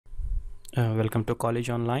Welcome to College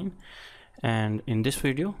Online, and in this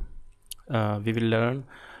video we will learn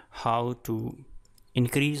how to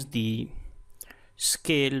increase the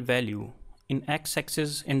scale value in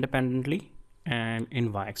x-axis independently and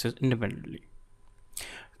in y-axis independently.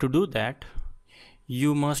 To do that,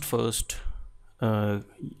 you must first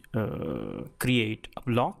create a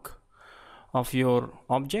block of your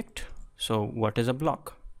object. So what is a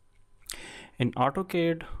block? In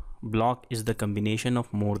AutoCAD, block is the combination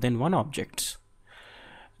of more than one objects,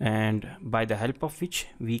 and by the help of which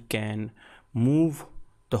we can move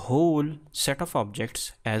the whole set of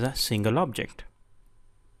objects as a single object.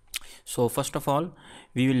 So first of all,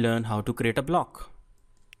 we will learn how to create a block.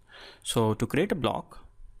 So to create a block,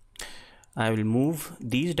 I will move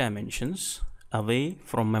these dimensions away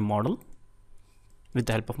from my model with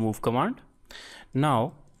the help of move command.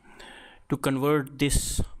 Now to convert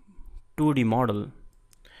this 2D model,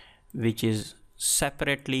 which is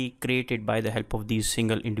separately created by the help of these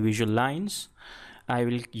single individual lines, I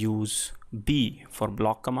will use B for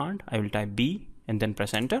block command. I will type B and then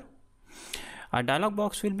press enter. A dialog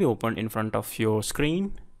box will be opened in front of your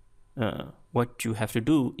screen. What you have to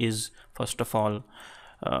do is first of all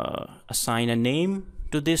assign a name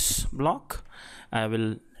to this block. I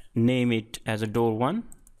will name it as a door 1.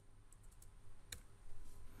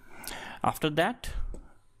 After that,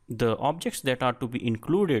 the objects that are to be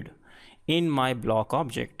included in my block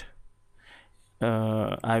object,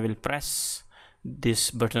 I will press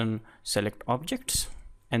this button select objects,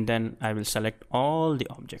 and then I will select all the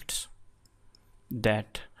objects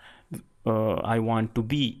that I want to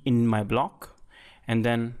be in my block, and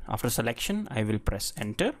then after selection I will press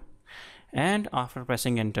enter, and after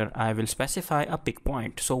pressing enter I will specify a pick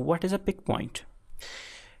point. So what is a pick point?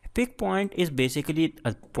 A pick point is basically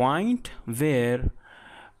a point where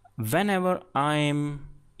whenever I am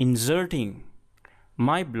inserting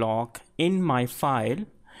my block in my file,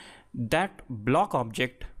 that block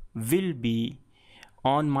object will be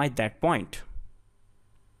on that point.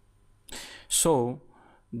 So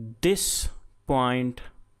this point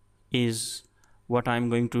is what I'm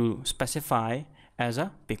going to specify as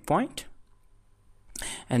a pick point,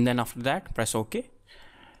 and then after that press OK.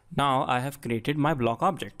 Now I have created my block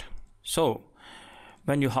object. So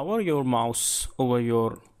when you hover your mouse over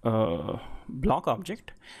your block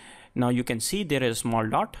object, now you can see there is a small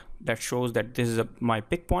dot that shows that this is my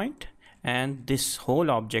pick point, and this whole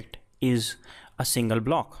object is a single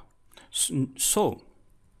block. So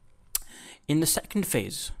in the second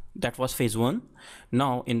phase, that was phase 1.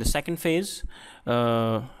 Now in the second phase,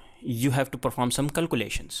 you have to perform some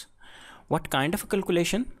calculations. What kind of a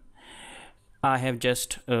calculation? I have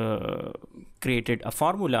just created a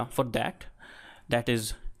formula for that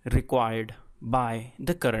is required by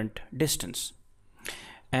the current distance,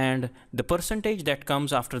 and the percentage that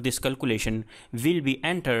comes after this calculation will be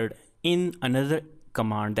entered in another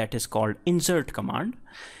command that is called insert command,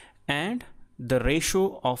 and the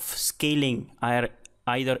ratio of scaling,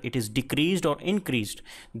 either it is decreased or increased,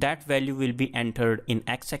 that value will be entered in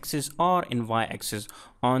x-axis or in y-axis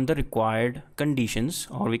on the required conditions,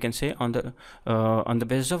 or we can say on the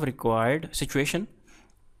basis of required situation.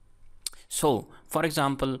 So for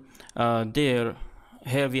example, here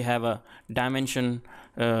we have a dimension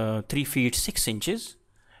 3 feet 6 inches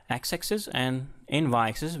x-axis, and in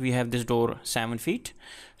y-axis we have this door 7 feet.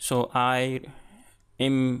 So I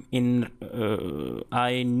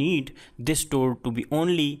need this door to be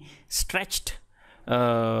only stretched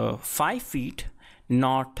 5 feet,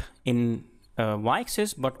 not in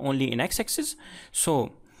y-axis but only in x-axis.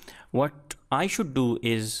 So what I should do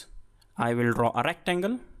is I will draw a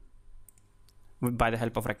rectangle by the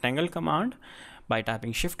help of rectangle command by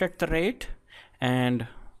typing shift at the rate and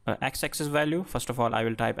x-axis value. First of all, I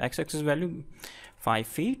will type x-axis value 5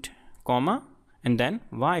 feet, comma, and then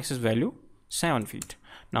y-axis value 7 feet.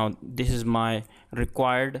 Now this is my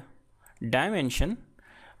required dimension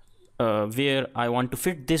where I want to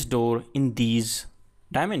fit this door in these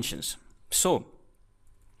dimensions. So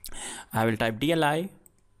I will type DLI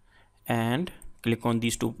and click on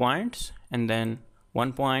these 2 points, and then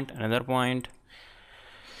 1 point, another point.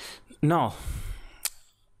 Now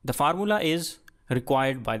the formula is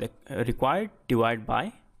required divided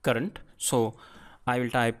by current. So I will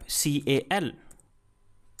type CAL,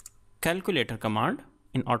 calculator command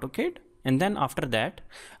in AutoCAD, and then after that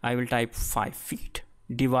I will type 5 feet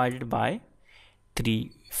divided by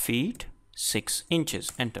 3 feet 6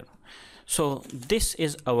 inches, enter. So this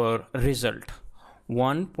is our result,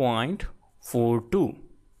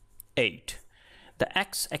 1.428. The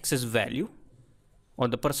x-axis value, or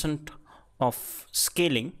the percent of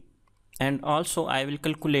scaling and also I will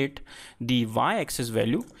calculate the y-axis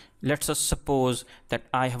value. Let's just suppose that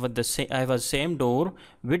I have a same door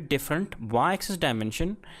with different y-axis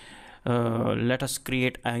dimension. Let us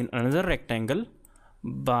create another rectangle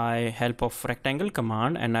by help of rectangle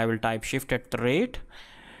command, and I will type shift at the rate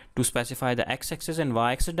to specify the x-axis and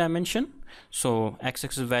y-axis dimension. So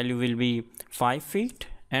x-axis value will be 5 feet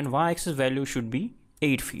and y-axis value should be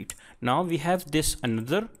 8 feet. Now we have this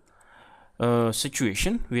another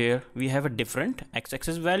situation where we have a different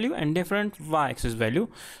x-axis value and different y-axis value.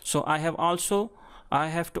 So I have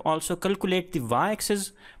to also calculate the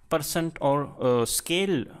y-axis percent or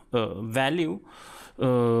scale value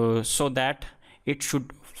so that it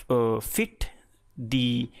should fit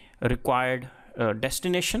the required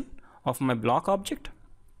destination of my block object.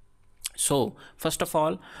 So first of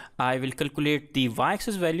all, I will calculate the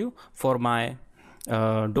y-axis value for my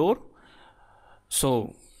door.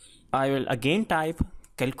 So I will again type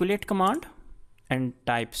calculate command and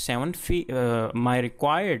type 7 feet. My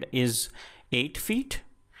required is 8 feet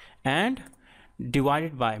and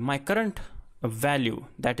divided by my current value,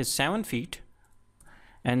 that is 7 feet,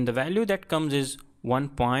 and the value that comes is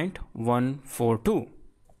 1.142.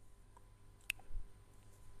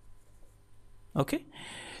 Okay,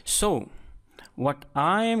 so what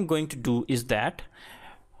I am going to do is that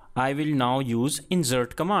I will now use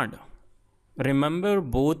insert command. Remember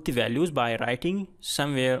both the values by writing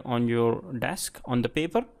somewhere on your desk on the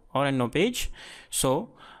paper or on a page. So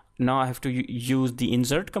now I have to use the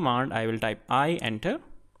insert command. I will type I, enter,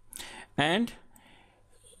 and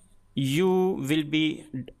you will be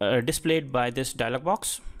displayed by this dialog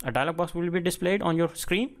box. A dialog box will be displayed on your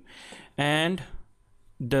screen, and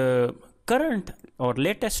the current or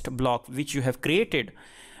latest block which you have created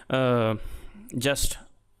just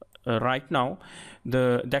right now,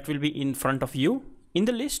 that will be in front of you in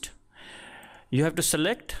the list. You have to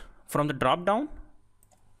select from the drop down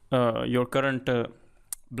your current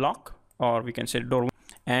block, or we can say door,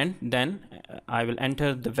 and then I will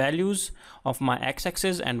enter the values of my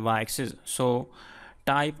x-axis and y-axis. So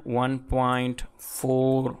type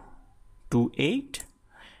 1.428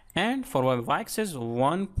 and for my y-axis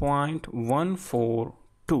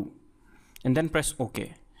 1.142, and then press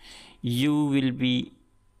OK. You will be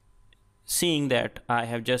seeing that I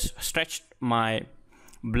have just stretched my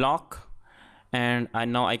block, and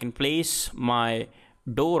now I can place my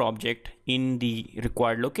door object in the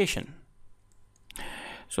required location.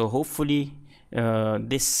 So hopefully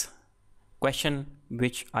this question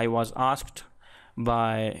which I was asked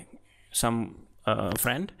by some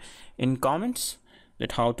friend in comments,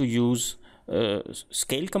 that how to use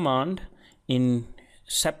scale command in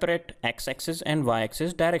separate x-axis and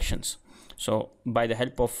y-axis directions. So by the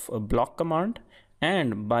help of a block command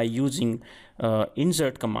and by using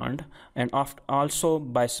insert command, and also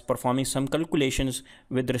by performing some calculations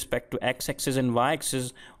with respect to x-axis and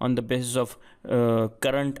y-axis on the basis of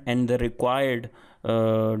current and the required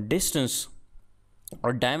distance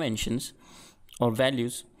or dimensions or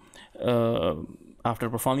values,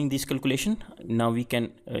 after performing this calculation, now we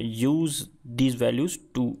can use these values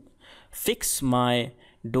to fix my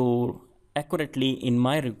door accurately in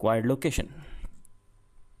my required location.